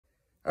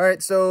All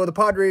right, so the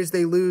Padres,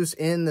 they lose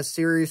in the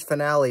series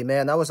finale.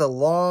 Man, that was a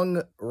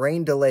long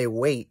rain delay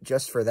wait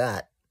just for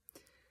that.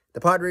 The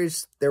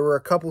Padres, there were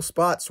a couple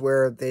spots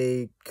where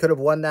they could have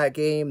won that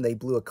game. They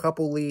blew a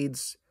couple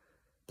leads.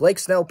 Blake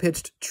Snell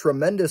pitched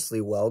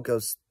tremendously well,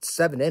 goes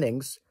 7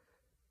 innings.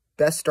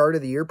 Best start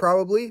of the year,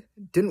 probably.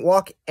 Didn't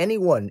walk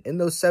anyone in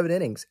those 7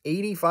 innings.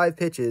 85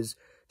 pitches,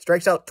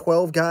 strikes out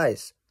 12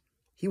 guys.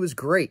 He was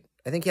great.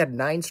 I think he had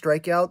 9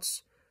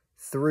 strikeouts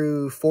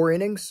through 4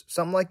 innings,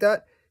 something like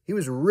that. He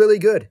was really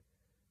good.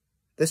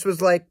 This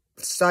was like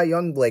Cy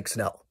Young Blake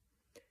Snell.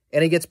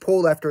 And he gets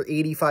pulled after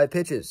 85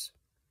 pitches.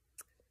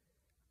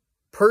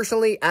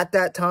 Personally, at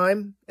that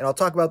time, and I'll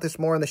talk about this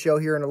more on the show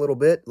here in a little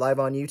bit, live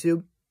on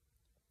YouTube.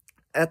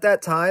 At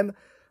that time,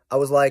 I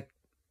was like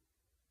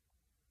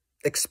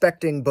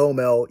expecting Bo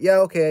Mel. Yeah,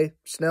 okay,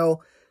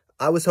 Snell.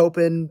 I was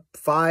hoping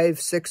 5,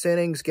 6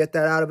 innings, get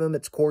that out of him.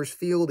 It's Coors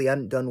Field. He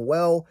hadn't done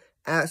well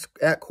at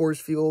Coors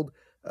Field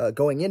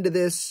going into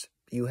this.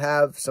 You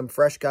have some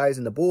fresh guys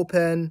in the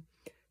bullpen,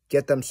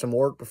 get them some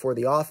work before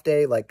the off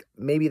day. Like,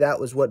 maybe that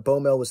was what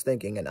Bo Mel was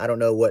thinking, and I don't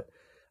know what,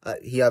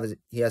 he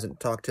hasn't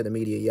talked to the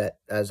media yet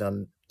as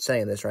I'm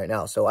saying this right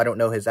now, so I don't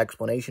know his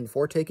explanation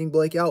for taking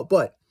Blake out,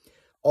 but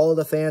all of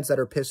the fans that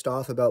are pissed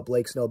off about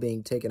Blake Snell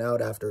being taken out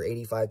after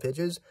 85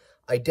 pitches,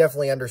 I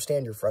definitely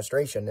understand your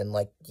frustration, and,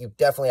 like, you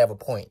definitely have a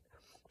point.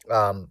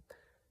 You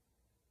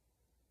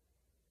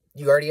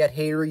already had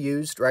Hader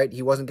used, right?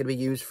 He wasn't going to be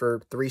used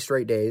for 3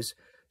 straight days.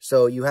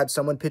 So you had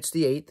someone pitch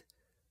the 8th.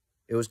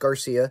 It was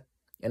Garcia,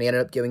 and he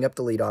ended up giving up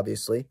the lead,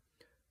 obviously.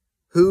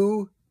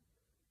 Who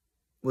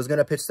was going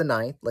to pitch the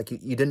 9th? Like,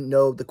 you didn't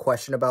know the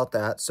question about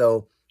that.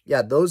 So,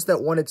 yeah, those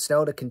that wanted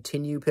Snell to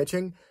continue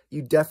pitching,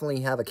 you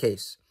definitely have a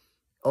case.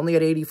 Only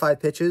at 85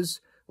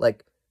 pitches,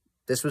 like,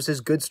 this was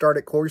his good start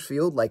at Coors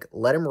Field. Like,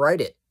 let him ride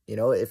it. You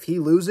know, if he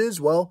loses,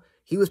 well,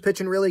 he was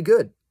pitching really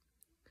good.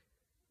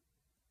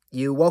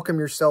 You welcome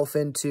yourself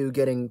into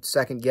getting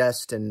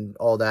second-guessed and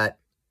all that.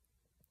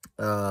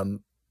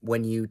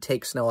 When you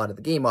take Snell out of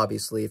the game,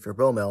 obviously, if you're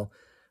Bo Mel,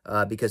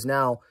 because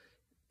now,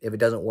 if it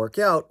doesn't work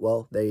out,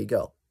 well, there you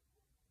go.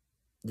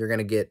 You're going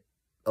to get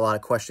a lot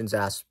of questions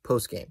asked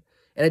post-game.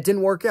 And it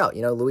didn't work out.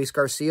 You know, Luis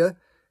Garcia,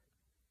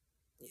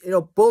 you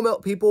know, Bo Mel,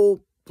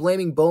 people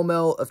blaming Bo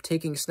Mel of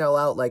taking Snell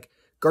out, like,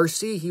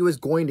 Garcia, he was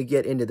going to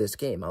get into this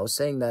game. I was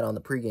saying that on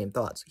the pregame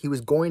thoughts. He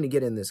was going to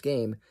get in this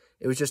game.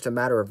 It was just a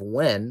matter of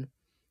when.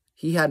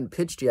 He hadn't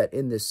pitched yet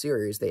in this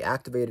series. They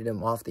activated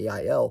him off the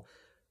IL.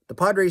 The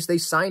Padres, they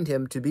signed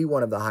him to be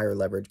one of the higher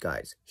leverage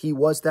guys. He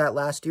was that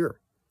last year.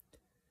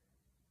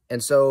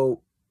 And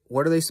so,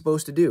 what are they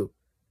supposed to do?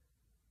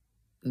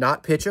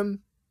 Not pitch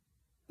him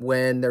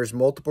when there's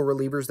multiple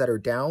relievers that are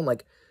down?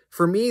 Like,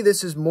 for me,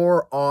 this is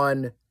more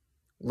on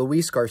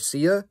Luis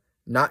Garcia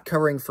not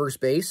covering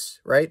first base,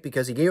 right?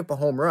 Because he gave up a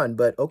home run,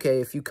 but okay,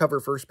 if you cover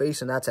first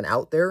base and that's an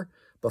out there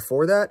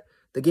before that,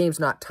 the game's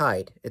not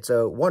tied. It's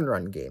a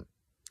 1-run game.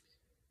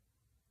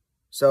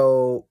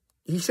 So,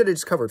 he should have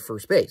just covered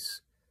first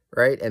base.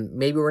 Right? And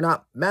maybe we're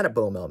not mad at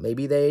Bo Mel.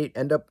 Maybe they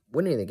end up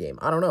winning the game.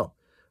 I don't know.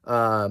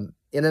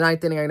 In the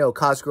 9th inning, I know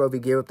Cosgrove, he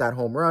gave up that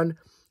home run.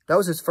 That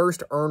was his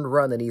first earned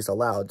run that he's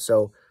allowed.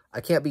 So I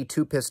can't be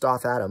too pissed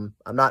off at him.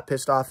 I'm not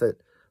pissed off at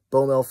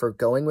Bo Mel for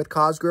going with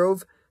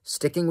Cosgrove,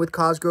 sticking with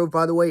Cosgrove,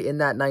 by the way, in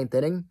that 9th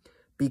inning,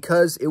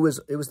 because it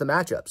was the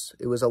matchups.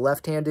 It was a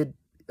left-handed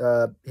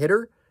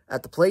hitter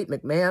at the plate,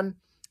 McMahon,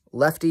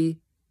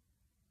 lefty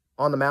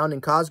on the mound in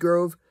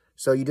Cosgrove.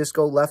 So you just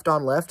go left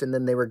on left, and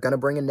then they were going to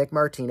bring in Nick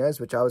Martinez,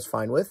 which I was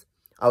fine with.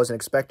 I wasn't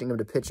expecting him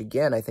to pitch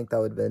again. I think that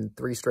would have been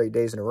 3 straight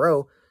days in a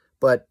row.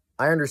 But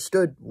I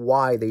understood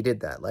why they did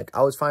that. Like,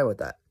 I was fine with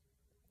that.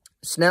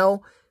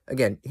 Snell,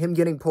 again, him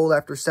getting pulled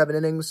after 7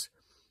 innings,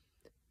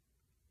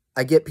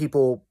 I get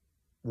people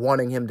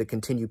wanting him to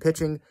continue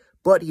pitching,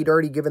 but he'd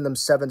already given them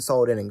 7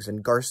 solid innings,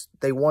 and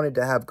they wanted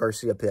to have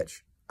Garcia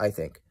pitch, I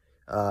think.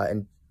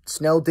 And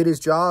Snell did his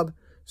job,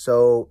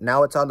 so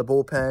now it's on the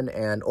bullpen,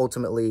 and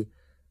ultimately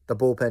the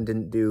bullpen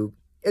didn't do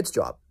its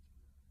job.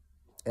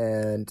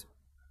 And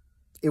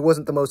it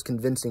wasn't the most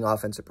convincing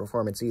offensive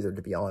performance either,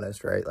 to be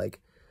honest, right? Like,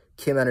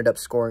 Kim ended up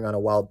scoring on a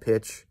wild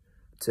pitch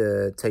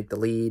to take the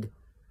lead.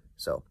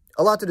 So,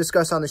 a lot to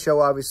discuss on the show,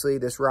 obviously,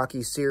 this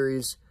Rockies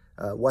series,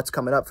 what's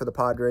coming up for the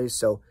Padres.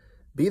 So,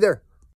 be there.